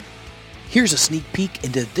Here's a sneak peek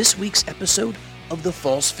into this week's episode of The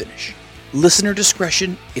False Finish. Listener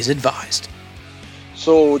discretion is advised.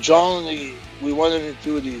 So, John, we went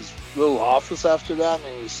into his little office after that,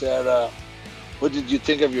 and he said, what did you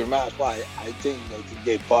think of your match? Well, I think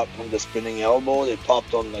they popped on the spinning elbow. They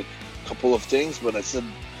popped on like a couple of things, but I said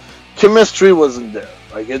chemistry wasn't there.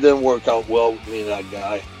 Like, it didn't work out well with me and that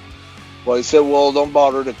guy. Well, he said, well, don't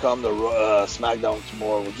bother to come to SmackDown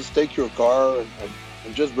tomorrow. We'll just take your car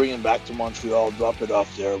and just bring it back to Montreal, drop it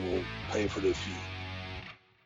off there. We'll pay for the